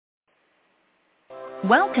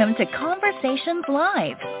Welcome to Conversations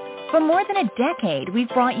Live. For more than a decade, we've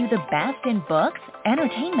brought you the best in books,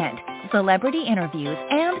 entertainment, celebrity interviews,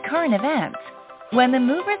 and current events. When the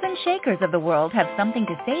movers and shakers of the world have something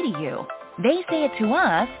to say to you, they say it to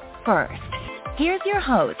us first. Here's your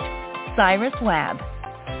host, Cyrus Webb.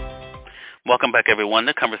 Welcome back, everyone,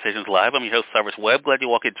 to Conversations Live. I'm your host, Cyrus Webb. Glad you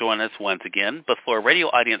all could join us once again. But for a radio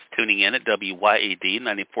audience tuning in at WYAD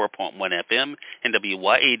 94.1 FM and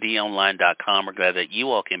WYADonline.com, we're glad that you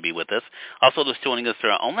all can be with us. Also, just joining us through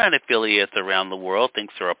our online affiliates around the world,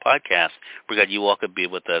 thanks to our podcast, we're glad you all could be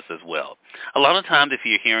with us as well. A lot of times, if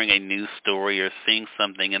you're hearing a news story or seeing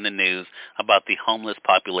something in the news about the homeless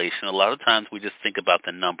population, a lot of times we just think about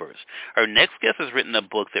the numbers. Our next guest has written a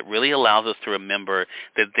book that really allows us to remember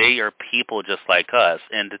that they are people just like us,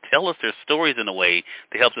 and to tell us their stories in a way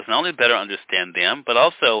that helps us not only better understand them, but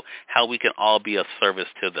also how we can all be of service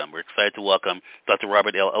to them. We're excited to welcome Dr.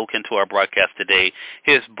 Robert L. Okin to our broadcast today.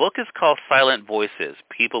 His book is called Silent Voices,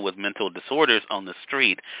 People with Mental Disorders on the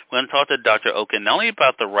Street. We're going to talk to Dr. Okin not only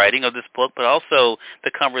about the writing of this book, but also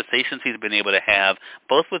the conversations he's been able to have,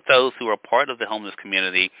 both with those who are part of the homeless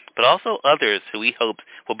community, but also others who he hopes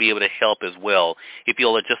will be able to help as well. If you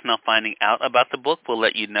all are just now finding out about the book, we'll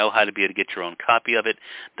let you know how to be able to get your own copy of it.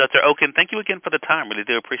 Dr. Okin, thank you again for the time. Really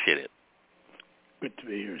do appreciate it. Good to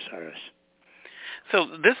be here, Cyrus. So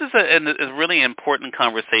this is a really important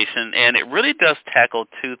conversation, and it really does tackle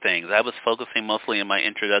two things. I was focusing mostly in my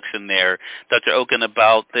introduction there, Dr. Okin,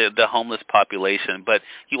 about the homeless population, but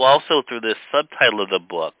you also, through this subtitle of the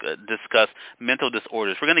book, discuss mental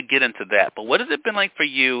disorders. We're going to get into that, but what has it been like for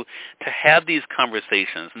you to have these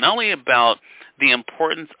conversations, not only about the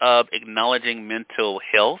importance of acknowledging mental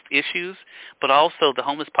health issues, but also the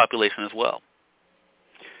homeless population as well?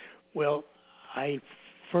 Well, I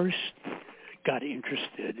first got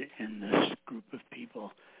interested in this group of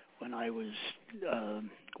people when I was,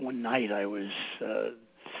 one night I was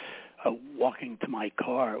walking to my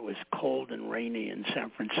car. It was cold and rainy in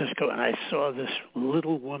San Francisco, and I saw this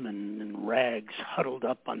little woman in rags huddled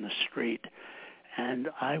up on the street, and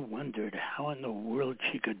I wondered how in the world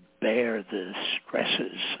she could bear the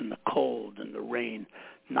stresses and the cold and the rain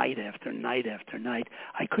night after night after night.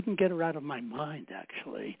 I couldn't get her out of my mind,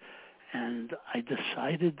 actually. And I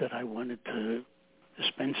decided that I wanted to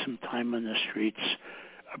spend some time on the streets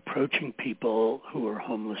approaching people who are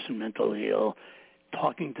homeless and mentally ill,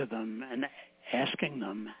 talking to them and asking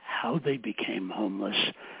them how they became homeless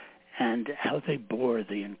and how they bore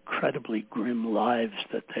the incredibly grim lives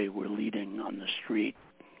that they were leading on the street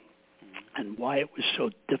and why it was so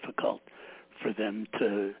difficult for them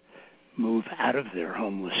to move out of their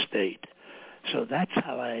homeless state. So that's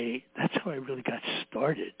how I really got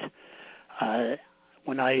started.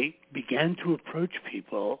 When I began to approach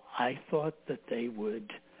people, I thought that they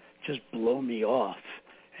would just blow me off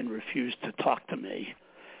and refuse to talk to me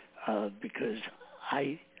because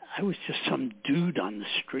I was just some dude on the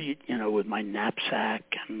street, with my knapsack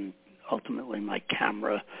and ultimately my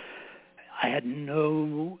camera. I had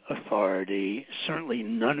no authority, certainly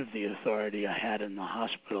none of the authority I had in the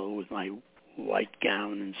hospital with my white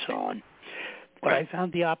gown and so on. But I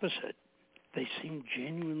found the opposite. They seemed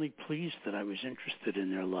genuinely pleased that I was interested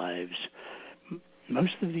in their lives.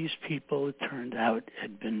 Most of these people, it turned out,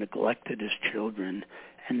 had been neglected as children,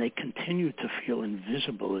 and they continued to feel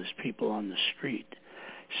invisible as people on the street.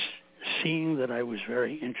 Seeing that I was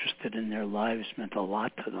very interested in their lives meant a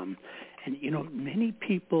lot to them. And, many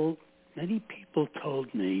people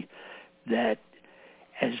told me that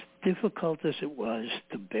as difficult as it was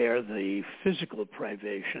to bear the physical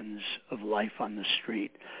privations of life on the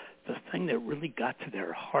street, the thing that really got to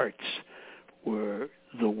their hearts were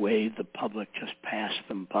the way the public just passed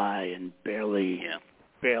them by and barely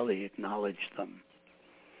acknowledged them.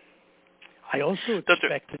 I also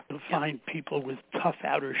expected to find people with tough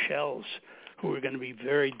outer shells who were going to be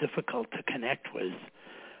very difficult to connect with.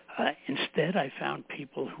 Instead, I found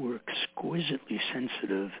people who were exquisitely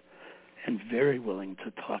sensitive and very willing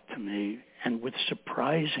to talk to me, and with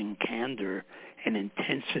surprising candor and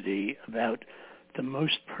intensity about the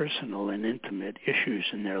most personal and intimate issues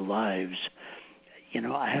in their lives.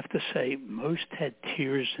 I have to say, most had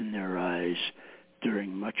tears in their eyes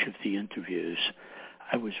during much of the interviews.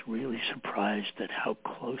 I was really surprised at how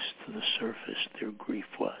close to the surface their grief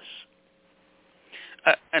was.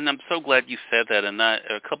 And I'm so glad you said that, and a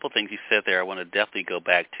couple of things you said there I want to definitely go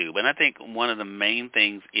back to. But I think one of the main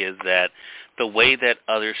things is that the way that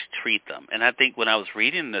others treat them. And I think when I was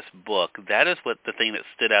reading this book, that is the thing that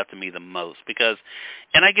stood out to me the most. Because,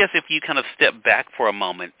 and I guess if you kind of step back for a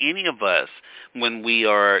moment, any of us, when we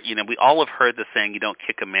are, we all have heard the saying, you don't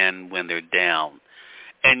kick a man when they're down.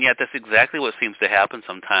 And yet that's exactly what seems to happen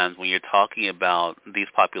sometimes when you're talking about these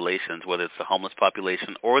populations, whether it's the homeless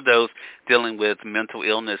population or those dealing with mental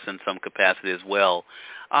illness in some capacity as well.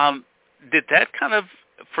 Did that kind of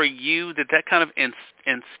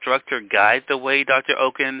instruct or guide the way, Dr.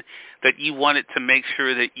 Okin, that you wanted to make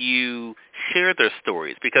sure that you share their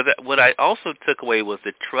stories? Because what I also took away was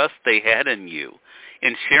the trust they had in you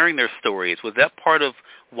in sharing their stories. Was that part of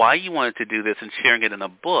why you wanted to do this and sharing it in a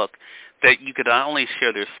book, that you could not only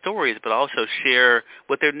share their stories but also share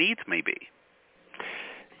what their needs may be?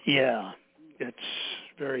 Yeah, it's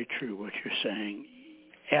very true what you're saying.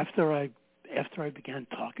 After I began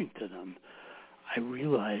talking to them, I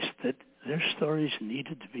realized that their stories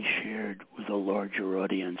needed to be shared with a larger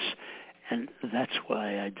audience, and that's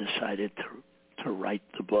why I decided to write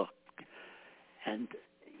the book. And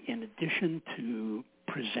in addition to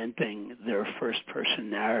presenting their first-person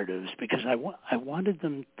narratives, because I wanted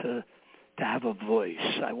them to have a voice.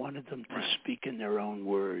 I wanted them to speak in their own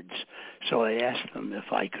words. So I asked them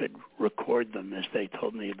if I could record them as they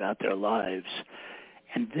told me about their lives.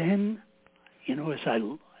 And then,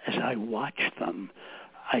 as I watched them,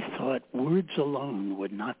 I thought words alone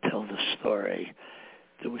would not tell the story.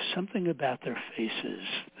 There was something about their faces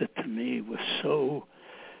that to me was so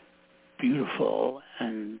beautiful,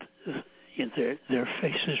 and their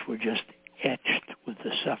faces were just etched with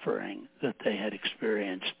the suffering that they had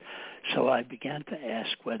experienced. So I began to ask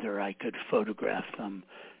whether I could photograph them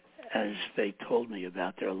as they told me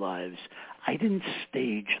about their lives. I didn't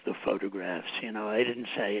stage the photographs. I didn't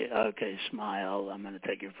say, okay, smile, I'm going to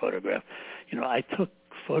take your photograph. I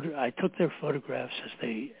took their photographs as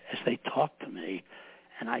they talked to me,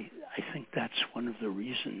 and I think that's one of the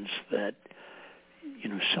reasons that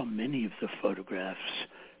so many of the photographs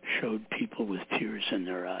showed people with tears in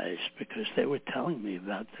their eyes, because they were telling me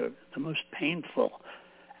about the most painful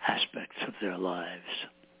aspects of their lives.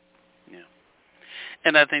 Yeah.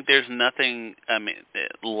 And I think there's nothing,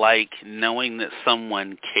 like knowing that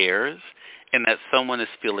someone cares and that someone is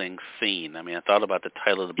feeling seen. I thought about the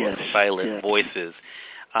title of the book, Yes, Silent Voices.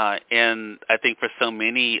 And I think for so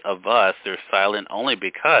many of us, they're silent only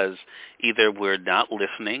because either we're not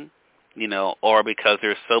listening, or because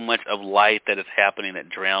there's so much of life that is happening that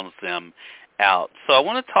drowns them out. So I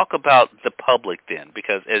want to talk about the public then,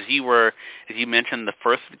 because as you mentioned, the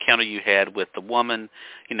first encounter you had with the woman,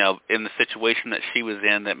 in the situation that she was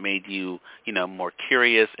in that made you, more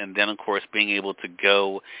curious, and then of course being able to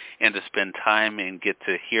go and to spend time and get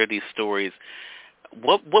to hear these stories.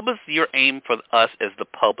 What was your aim for us as the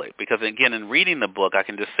public? Because again, in reading the book, I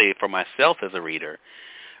can just say for myself as a reader,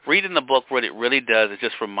 reading the book, what it really does is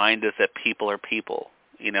just remind us that people are people,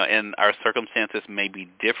 and our circumstances may be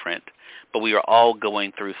different, but we are all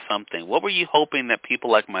going through something. What were you hoping that people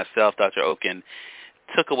like myself, Dr. Okin,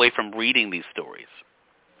 took away from reading these stories?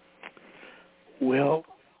 Well,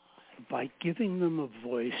 by giving them a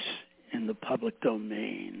voice in the public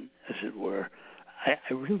domain, as it were,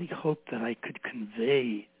 I really hoped that I could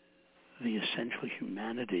convey the essential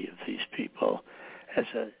humanity of these people as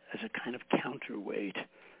a kind of counterweight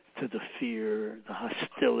to the fear, the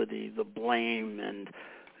hostility, the blame, and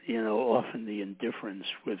often the indifference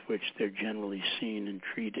with which they're generally seen and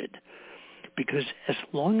treated. Because as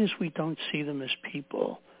long as we don't see them as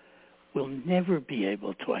people, we'll never be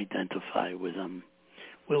able to identify with them.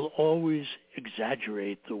 We'll always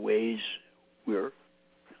exaggerate the ways we're,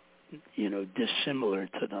 dissimilar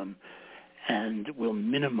to them, and we'll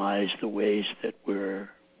minimize the ways that we're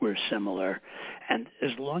similar. And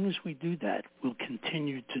as long as we do that, we'll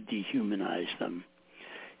continue to dehumanize them.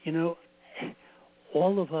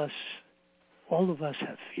 All of us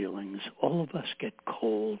have feelings. All of us get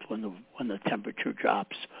cold when the temperature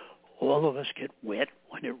drops. All of us get wet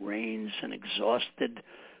when it rains and exhausted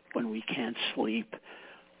when we can't sleep.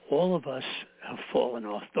 All of us have fallen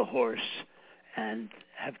off the horse and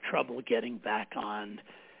have trouble getting back on.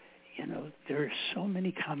 There are so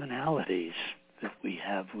many commonalities that we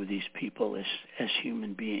have with these people as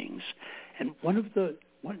human beings. And one of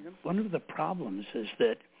the problems is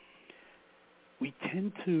that we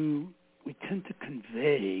tend to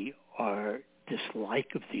convey our dislike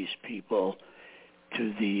of these people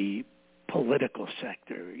to the political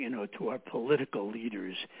sector, to our political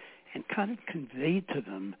leaders, and kind of convey to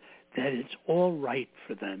them that it's all right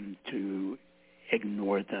for them to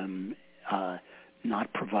ignore them,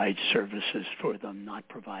 not provide services for them, not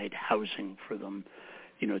provide housing for them,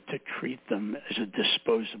 to treat them as a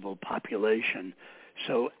disposable population.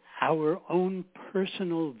 So our own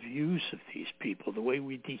personal views of these people, the way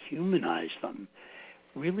we dehumanize them,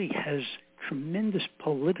 really has tremendous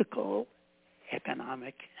political,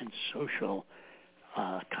 economic, and social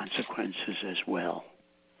consequences as well.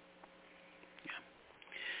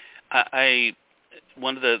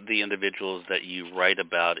 One of the individuals that you write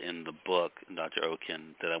about in the book, Dr.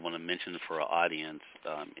 Okin, that I want to mention for our audience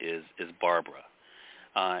is Barbara.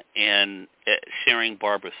 And sharing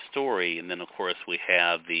Barbara's story, and then, of course, we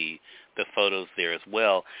have the photos there as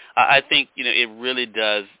well. I think, it really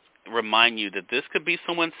does remind you that this could be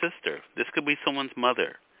someone's sister. This could be someone's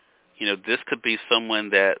mother. This could be someone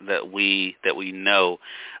that we know.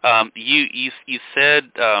 You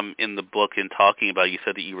said in the book, in talking about, you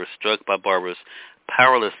said that you were struck by Barbara's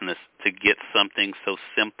powerlessness to get something so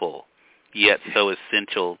simple yet so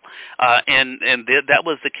essential, and that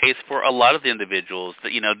was the case for a lot of the individuals.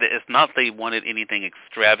 That it's not they wanted anything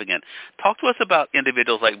extravagant. Talk to us about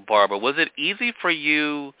individuals like Barbara. Was it easy for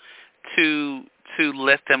you to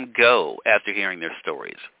let them go after hearing their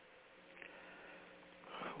stories?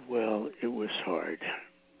 Well, it was hard.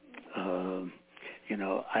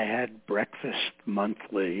 I had breakfast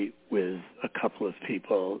monthly with a couple of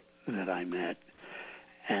people that I met,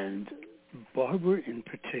 and Barbara in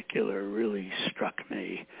particular really struck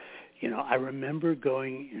me. I remember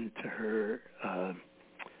going into her,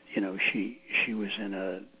 she was in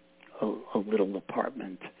a little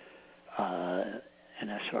apartment, an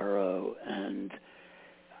SRO, and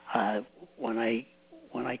when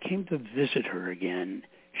I came to visit her again,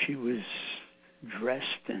 she was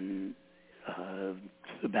dressed in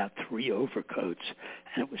about 3 overcoats,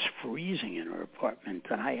 and it was freezing in her apartment.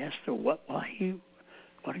 And I asked her, why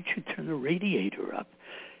don't you turn the radiator up?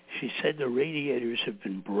 She said the radiators have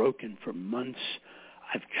been broken for months.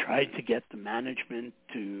 I've tried to get the management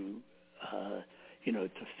to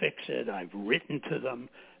fix it. I've written to them,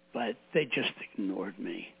 but they just ignored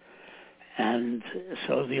me. And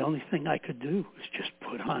so the only thing I could do was just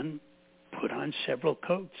put on several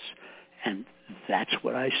coats, and that's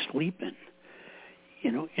what I sleep in.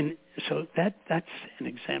 And so that's an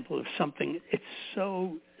example of something. It's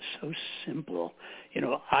so simple.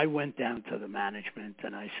 I went down to the management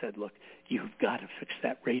and I said, look, you've got to fix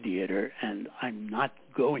that radiator, and I'm not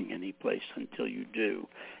going anyplace until you do.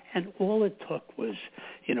 And all it took was,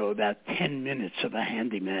 about 10 minutes of a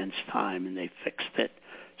handyman's time, and they fixed it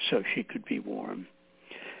so she could be warm.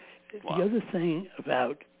 Wow. The other thing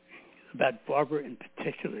about Barbara in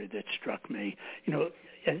particular that struck me,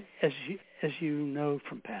 as you know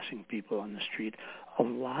from passing people on the street, a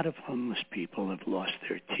lot of homeless people have lost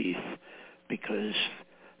their teeth because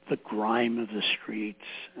the grime of the streets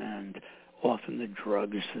and often the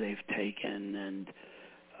drugs they've taken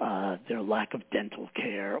and their lack of dental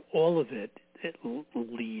care, all of it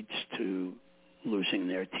leads to losing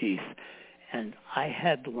their teeth. And I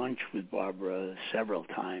had lunch with Barbara several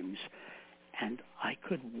times, and I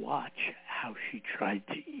could watch how she tried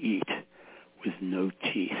to eat with no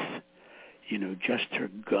teeth, just her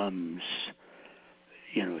gums,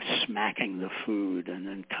 smacking the food and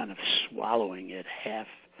then kind of swallowing it half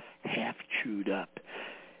chewed up.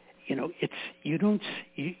 You don't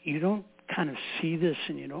kind of see this,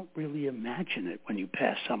 and you don't really imagine it when you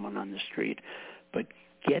pass someone on the street, but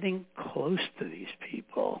getting close to these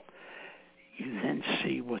people, you then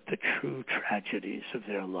see what the true tragedies of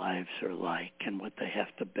their lives are like and what they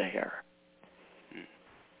have to bear.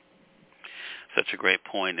 Such a great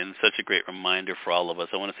point and such a great reminder for all of us.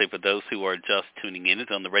 I want to say for those who are just tuning in, it's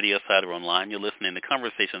on the radio side or online, you're listening to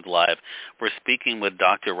Conversations Live. We're speaking with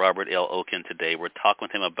Dr. Robert L. Okin today. We're talking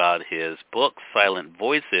with him about his book, Silent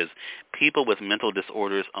Voices, People with Mental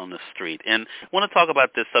Disorders on the Street. And I want to talk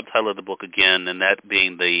about this subtitle of the book again, and that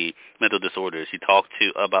being the mental disorders. You talk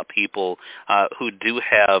about people who do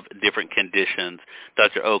have different conditions,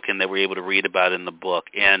 Dr. Okin, that we're able to read about in the book.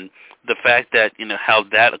 And the fact that, how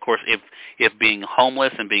that, of course, if being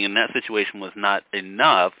homeless and being in that situation was not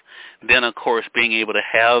enough, then, of course, being able to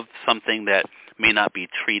have something that may not be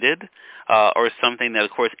treated or something that, of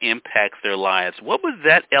course, impacts their lives. What was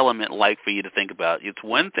that element like for you to think about? It's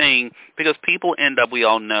one thing, because people end up, we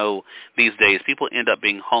all know these days, people end up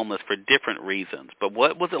being homeless for different reasons. But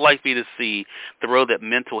what was it like for you to see the role that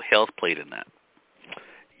mental health played in that?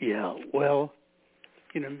 Yeah, well,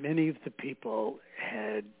 many of the people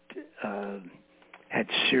had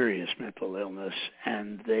serious mental illness,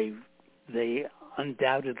 and they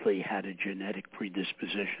undoubtedly had a genetic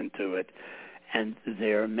predisposition to it, and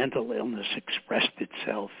their mental illness expressed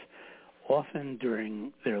itself often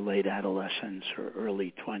during their late adolescence or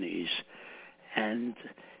early 20s. And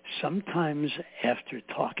sometimes after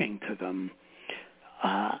talking to them,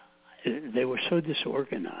 they were so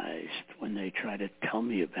disorganized when they tried to tell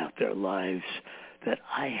me about their lives that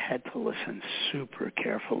I had to listen super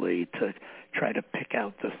carefully to try to pick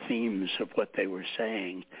out the themes of what they were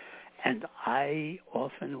saying. And I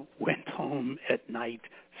often went home at night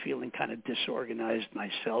feeling kind of disorganized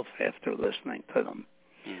myself after listening to them.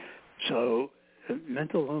 So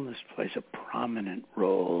mental illness plays a prominent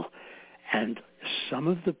role, and some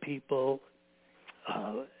of the people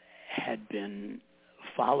had been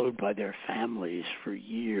followed by their families for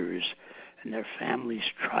years, and their families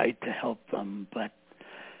tried to help them, but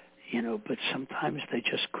sometimes they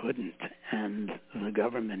just couldn't, and the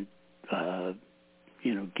government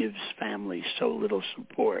gives families so little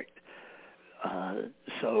support.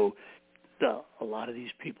 So a lot of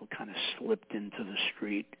these people kind of slipped into the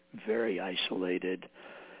street, very isolated,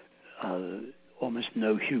 almost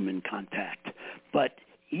no human contact. But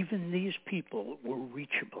even these people were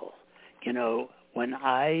reachable. When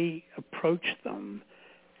I approached them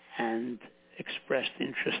and expressed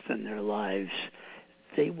interest in their lives,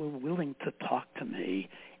 they were willing to talk to me.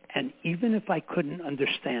 And even if I couldn't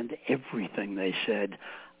understand everything they said,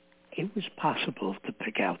 it was possible to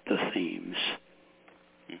pick out the themes.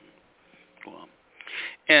 Well,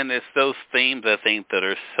 and it's those themes, I think, that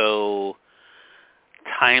are so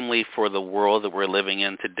timely for the world that we're living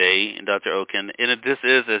in today, Dr. Okin. And this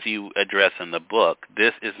is, as you address in the book,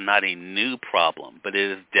 this is not a new problem, but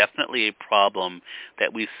it is definitely a problem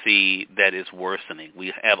that we see that is worsening.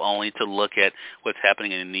 We have only to look at what's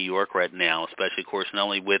happening in New York right now, especially, of course, not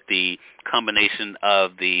only with the combination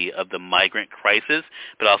of the migrant crisis,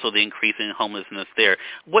 but also the increasing homelessness there.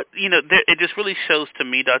 It just really shows to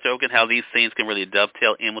me, Dr. Okin, how these things can really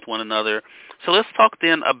dovetail in with one another. So let's talk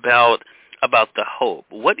then about the hope.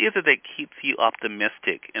 What is it that keeps you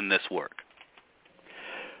optimistic in this work?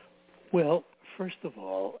 Well, first of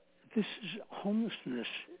all, homelessness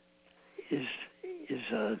is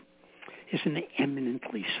an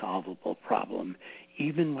eminently solvable problem,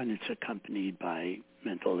 even when it's accompanied by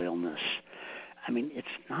mental illness. I mean, it's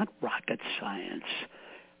not rocket science.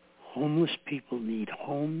 Homeless people need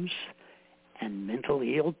homes, and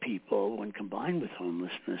mentally ill people, when combined with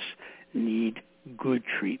homelessness, need good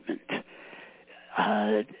treatment.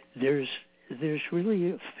 There's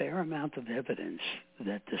really a fair amount of evidence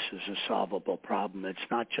that this is a solvable problem. It's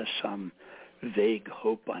not just some vague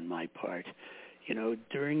hope on my part.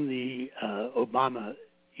 During the Obama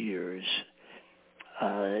years,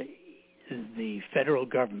 the federal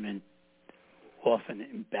government, often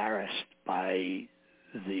embarrassed by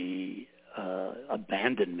the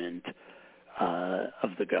abandonment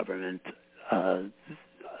of the government of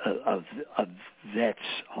vets,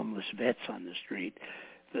 homeless vets on the street,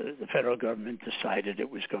 the federal government decided it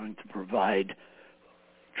was going to provide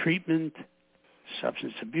treatment,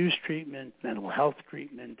 substance abuse treatment, mental health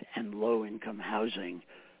treatment, and low-income housing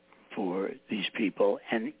for these people.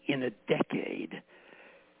 And in a decade,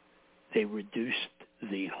 they reduced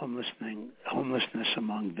the homelessness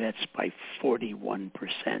among vets by 41%.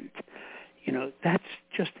 That's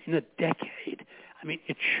just in a decade. I mean,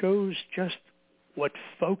 it shows just what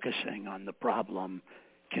focusing on the problem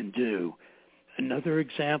can do. Another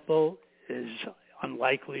example, as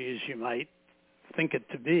unlikely as you might think it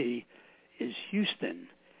to be, is Houston.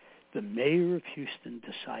 The mayor of Houston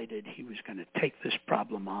decided he was going to take this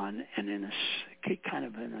problem on, and in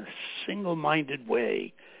a single-minded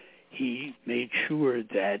way, he made sure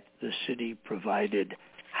that the city provided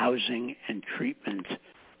housing and treatment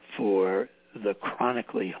for the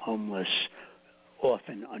chronically homeless,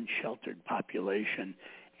 often unsheltered population.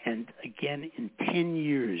 And again, in 10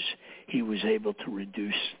 years, he was able to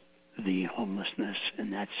reduce the homelessness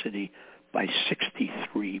in that city by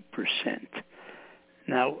 63%.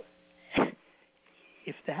 Now,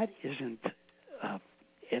 if that isn't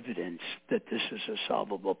evidence that this is a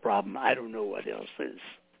solvable problem, I don't know what else is.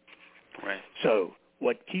 Right. So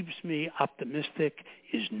what keeps me optimistic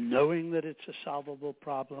is knowing that it's a solvable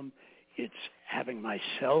problem. It's having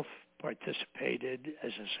myself participated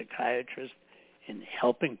as a psychiatrist in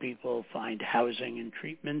helping people find housing and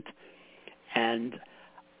treatment. And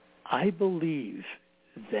I believe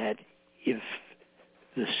that if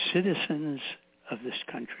the citizens of this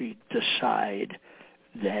country decide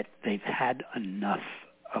that they've had enough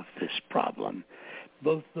of this problem,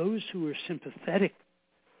 both those who are sympathetic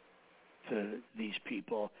to these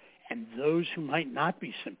people and those who might not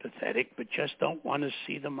be sympathetic but just don't want to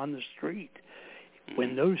see them on the street,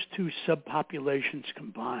 when those two subpopulations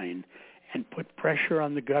combine and put pressure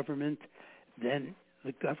on the government, then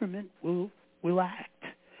the government will act.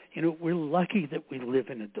 We're lucky that we live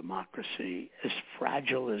in a democracy, as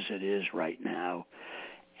fragile as it is right now,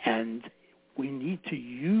 and we need to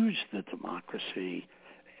use the democracy.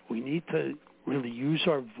 We need to really use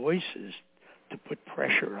our voices to put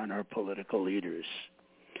pressure on our political leaders.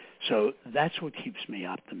 So that's what keeps me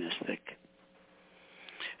optimistic.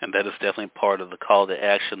 And that is definitely part of the call to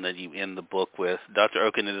action that you end the book with. Dr.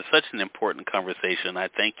 Okin, it is such an important conversation. I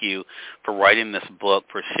thank you for writing this book,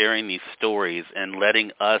 for sharing these stories, and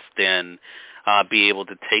letting us then be able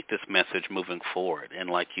to take this message moving forward. And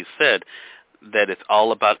like you said, that it's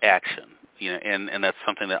all about action. And that's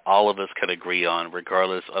something that all of us can agree on,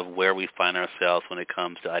 regardless of where we find ourselves when it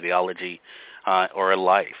comes to ideology or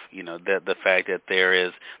life. The fact that there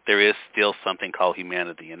is still something called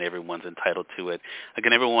humanity, and everyone's entitled to it.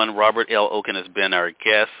 Again, everyone, Robert L. Okin has been our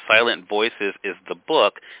guest. Silent Voices is the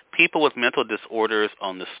book. People with Mental Disorders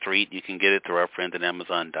on the Street. You can get it through our friends at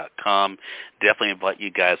Amazon.com. Definitely invite you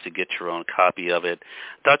guys to get your own copy of it.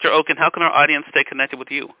 Dr. Okin, how can our audience stay connected with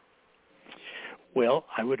you? Well,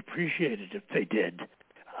 I would appreciate it if they did.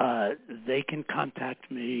 They can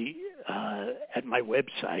contact me at my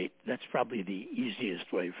website. That's probably the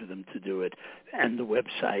easiest way for them to do it. And the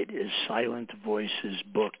website is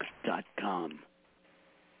silentvoicesbook.com.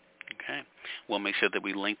 Okay. We'll make sure that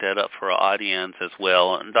we link that up for our audience as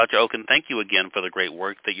well. And Dr. Okin, thank you again for the great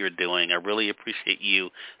work that you're doing. I really appreciate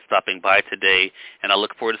you stopping by today, and I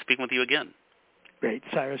look forward to speaking with you again. Great.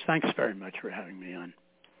 Cyrus, thanks very much for having me on.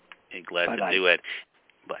 Glad Bye-bye. to do it.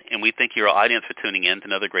 And we thank your audience for tuning in to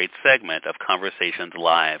another great segment of Conversations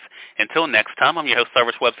Live. Until next time, I'm your host,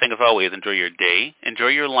 Cyrus Webb, saying as always, enjoy your day, enjoy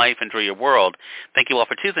your life, enjoy your world. Thank you all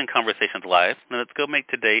for choosing Conversations Live. Now let's go make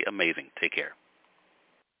today amazing. Take care.